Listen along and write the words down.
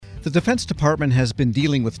The Defense Department has been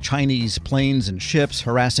dealing with Chinese planes and ships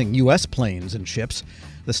harassing U.S. planes and ships.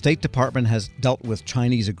 The State Department has dealt with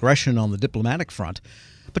Chinese aggression on the diplomatic front.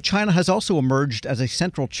 But China has also emerged as a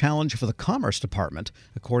central challenge for the Commerce Department,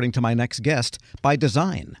 according to my next guest, by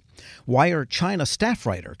design. Wire China staff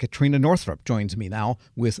writer Katrina Northrup joins me now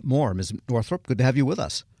with more. Ms. Northrup, good to have you with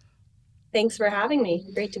us. Thanks for having me.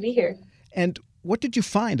 Great to be here. And what did you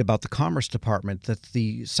find about the Commerce Department that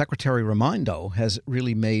the Secretary Raimondo has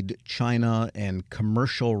really made China and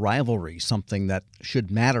commercial rivalry something that should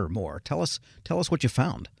matter more? Tell us what you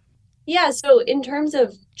found. Yeah, so in terms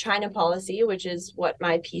of China policy, which is what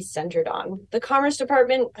my piece centered on, the Commerce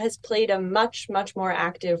Department has played a much more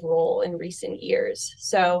active role in recent years.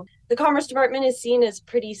 So the Commerce Department is seen as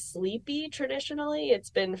pretty sleepy traditionally. It's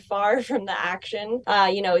been far from the action.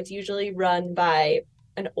 It's usually run by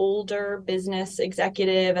an older business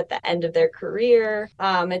executive at the end of their career.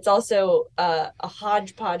 It's also a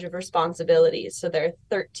hodgepodge of responsibilities. So there are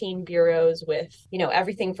 13 bureaus with,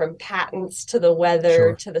 everything from patents to the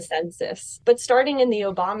weather to the census. But starting in the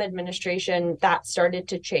Obama administration, that started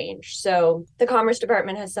to change. So the Commerce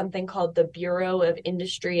Department has something called the Bureau of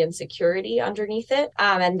Industry and Security underneath it.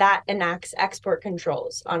 And that enacts export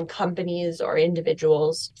controls on companies or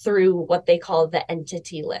individuals through what they call the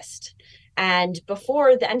entity list. And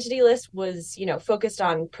before, the entity list was, focused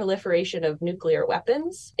on proliferation of nuclear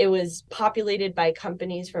weapons. It was populated by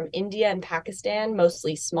companies from India and Pakistan,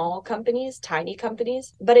 mostly small companies, tiny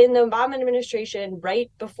companies. But in the Obama administration, right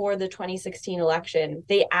before the 2016 election,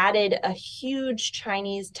 they added a huge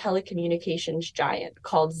Chinese telecommunications giant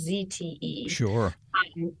called ZTE. Sure.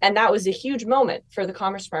 And that was a huge moment for the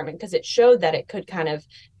Commerce Department because it showed that it could kind of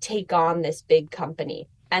take on this big company.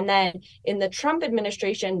 And then in the Trump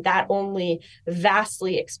administration, that only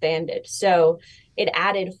vastly expanded. So it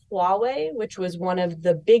added Huawei, which was one of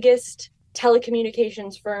the biggest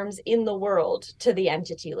telecommunications firms in the world, to the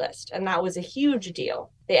entity list. And that was a huge deal.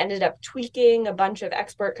 They ended up tweaking a bunch of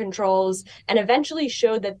export controls and eventually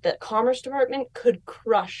showed that the Commerce Department could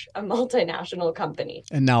crush a multinational company.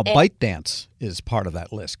 And now ByteDance is part of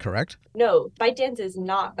that list, correct? No, ByteDance is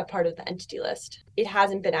not a part of the entity list. It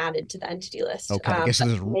hasn't been added to the entity list. Okay, I guess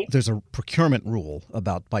there's a procurement rule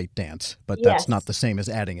about ByteDance, but that's not the same as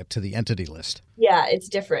adding it to the entity list. Yeah, it's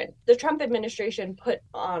different. The Trump administration put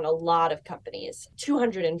on a lot of companies,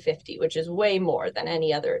 250, which is way more than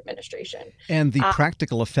any other administration. And the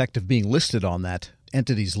practical effect of being listed on that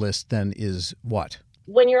entities list then is what?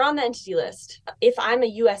 When you're on the entity list, if I'm a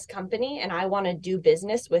U.S. company and I want to do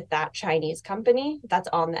business with that Chinese company that's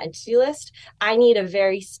on the entity list, I need a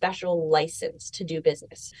very special license to do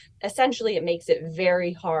business. Essentially, it makes it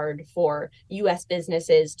very hard for U.S.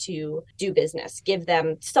 businesses to do business. Give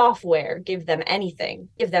them software, give them anything,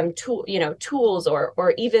 give them tools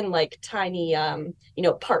or even like tiny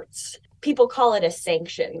parts. People call it a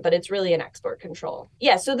sanction, but it's really an export control.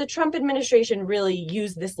 Yeah, so the Trump administration really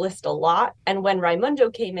used this list a lot. And when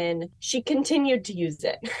Raimondo came in, she continued to use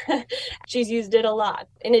it. She's used it a lot.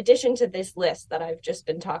 In addition to this list that I've just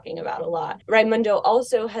been talking about a lot, Raimondo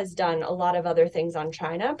also has done a lot of other things on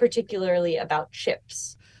China, particularly about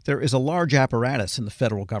chips. There is a large apparatus in the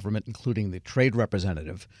federal government, including the trade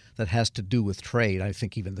representative, that has to do with trade. I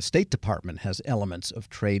think even the State Department has elements of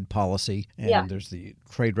trade policy, and there's the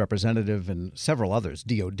trade representative and several others.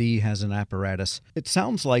 DOD has an apparatus. It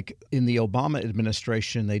sounds like in the Obama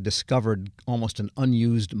administration, they discovered almost an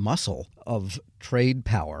unused muscle of trade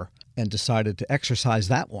power and decided to exercise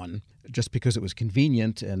that one just because it was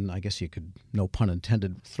convenient, and I guess you could, no pun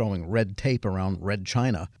intended, throwing red tape around Red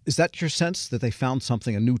China. Is that your sense, that they found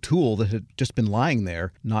something, a new tool that had just been lying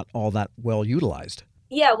there, not all that well utilized?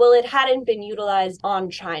 Yeah, well, it hadn't been utilized on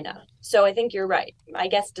China. So I think you're right. I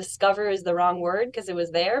guess discover is the wrong word because it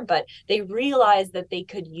was there, but they realized that they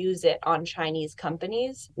could use it on Chinese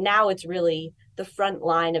companies. Now it's really the front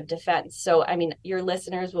line of defense. So, I mean, your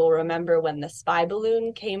listeners will remember when the spy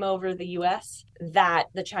balloon came over the U.S., that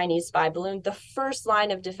the Chinese spy balloon, the first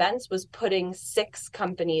line of defense was putting 6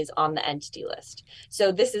 companies on the entity list.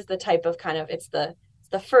 So this is the type of it's the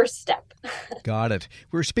first step. Got it.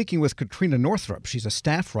 We're speaking with Katrina Northrup. She's a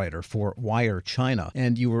staff writer for Wire China.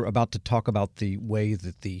 And you were about to talk about the way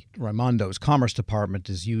that the Raimondo's Commerce Department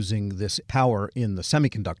is using this power in the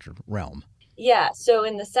semiconductor realm. Yeah, so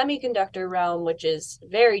in the semiconductor realm, which is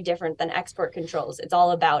very different than export controls, it's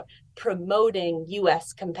all about promoting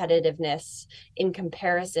US competitiveness in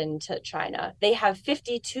comparison to China. They have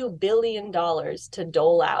 $52 billion to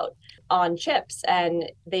dole out on chips,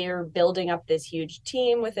 and they're building up this huge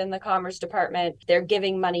team within the Commerce Department. They're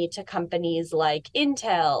giving money to companies like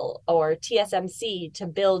Intel or TSMC to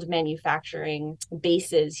build manufacturing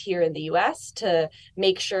bases here in the US to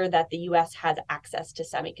make sure that the US has access to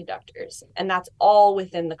semiconductors. And that's all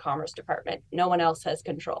within the Commerce Department. No one else has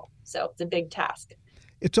control. So it's a big task.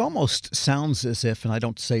 It almost sounds as if, and I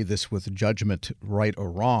don't say this with judgment, right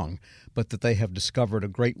or wrong, but that they have discovered a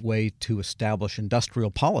great way to establish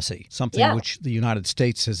industrial policy, something which the United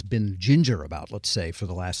States has been ginger about, let's say, for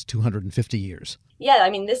the last 250 years. Yeah,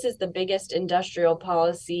 I mean, this is the biggest industrial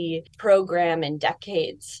policy program in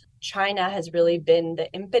decades. China has really been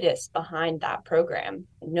the impetus behind that program.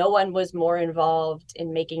 No one was more involved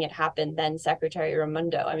in making it happen than Secretary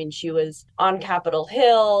Raimondo. I mean, she was on Capitol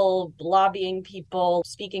Hill, lobbying people,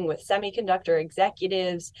 speaking with semiconductor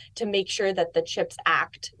executives to make sure that the CHIPS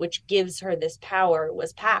Act, which gives her this power,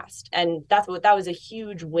 was passed. And that was a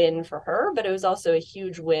huge win for her, but it was also a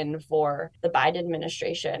huge win for the Biden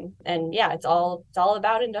administration. And yeah, it's all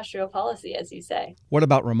about industrial policy, as you say. What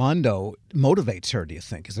about Raimondo motivates her, do you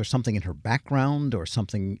think? Is there something in her background or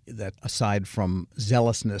something that, aside from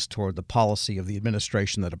zealousness toward the policy of the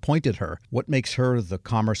administration that appointed her, what makes her the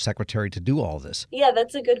Commerce Secretary to do all this? Yeah,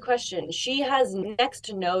 that's a good question. She has next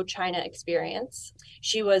to no China experience.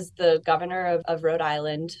 She was the governor of Rhode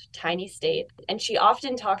Island, tiny state, and she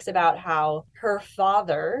often talks about how her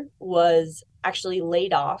father was actually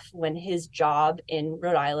laid off when his job in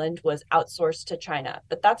Rhode Island was outsourced to China.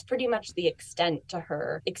 But that's pretty much the extent to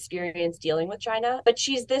her experience dealing with China. But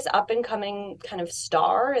she's this up and coming kind of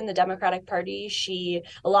star in the Democratic Party.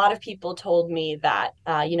 A lot of people told me that,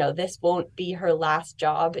 this won't be her last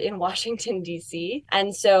job in Washington, D.C.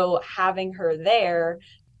 And so having her there,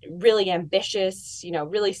 really ambitious,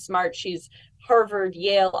 really smart. She's Harvard,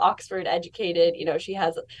 Yale, Oxford educated. She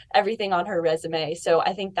has everything on her resume. So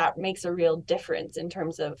I think that makes a real difference in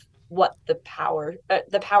terms of what the power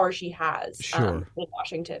she has in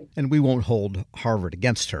Washington. And we won't hold Harvard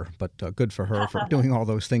against her, but good for her for doing all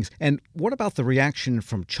those things. And what about the reaction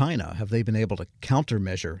from China? Have they been able to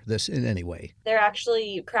countermeasure this in any way? They're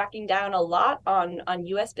actually cracking down a lot on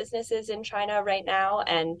U.S. businesses in China right now,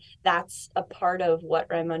 and that's a part of what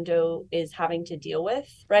Raimondo is having to deal with.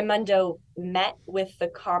 Raimondo met with the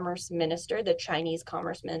commerce minister, the Chinese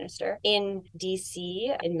commerce minister, in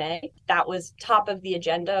D.C. in May. That was top of the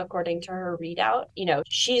agenda, according to her readout.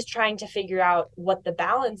 She's trying to figure out what the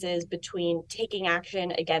balance is between taking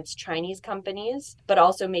action against Chinese companies, but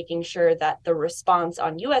also making sure that the response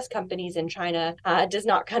on U.S. companies in China does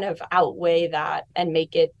not kind of outweigh that and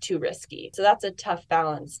make it too risky. So that's a tough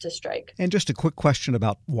balance to strike. And just a quick question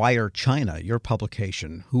about Wire China, your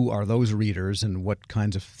publication. Who are those readers and what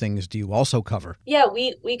kinds of things do you also cover? Yeah,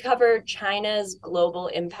 we cover China's global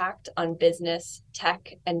impact on business,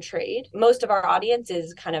 tech, and trade. Most of our audience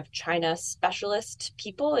is kind of China specialist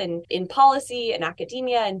people in policy and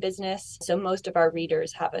academia and business. So most of our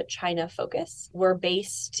readers have a China focus. We're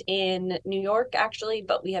based in New York, actually,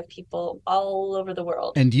 but we have people all over the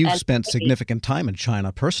world. And you've spent significant time in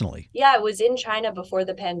China personally. Yeah, I was in China before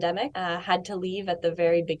the pandemic. Had to leave at the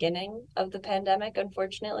very beginning of the pandemic,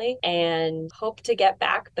 unfortunately, and hope to get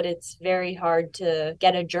back, but it's very hard to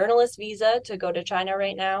get a journalist visa to go to China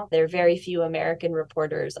right now. There are very few American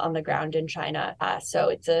reporters on the ground in China. So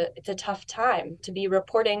it's a tough time to be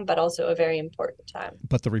reporting, but also a very important time.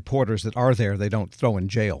 But the reporters that are there, they don't throw in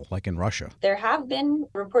jail like in Russia. There have been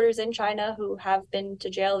reporters in China who have been to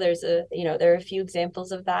jail. There are a few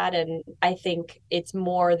examples of that. And I think it's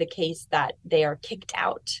more the case that they are kicked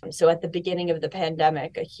out. So at the beginning of the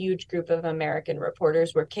pandemic, a huge group of American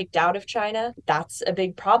reporters were kicked out of China. That's a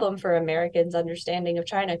big problem for Americans' understanding of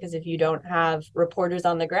China, because if you don't have reporters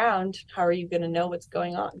on the ground, how are you going to know what's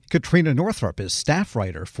going on? Katrina Northrup is staff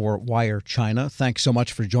writer for Wire China. Thanks so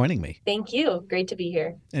much for joining me. Thank you. Great to be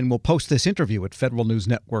here. And we'll post this interview at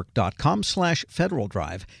federalnewsnetwork.com/Federal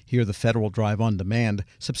Drive. Hear the Federal Drive on demand.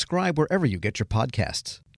 Subscribe wherever you get your podcasts.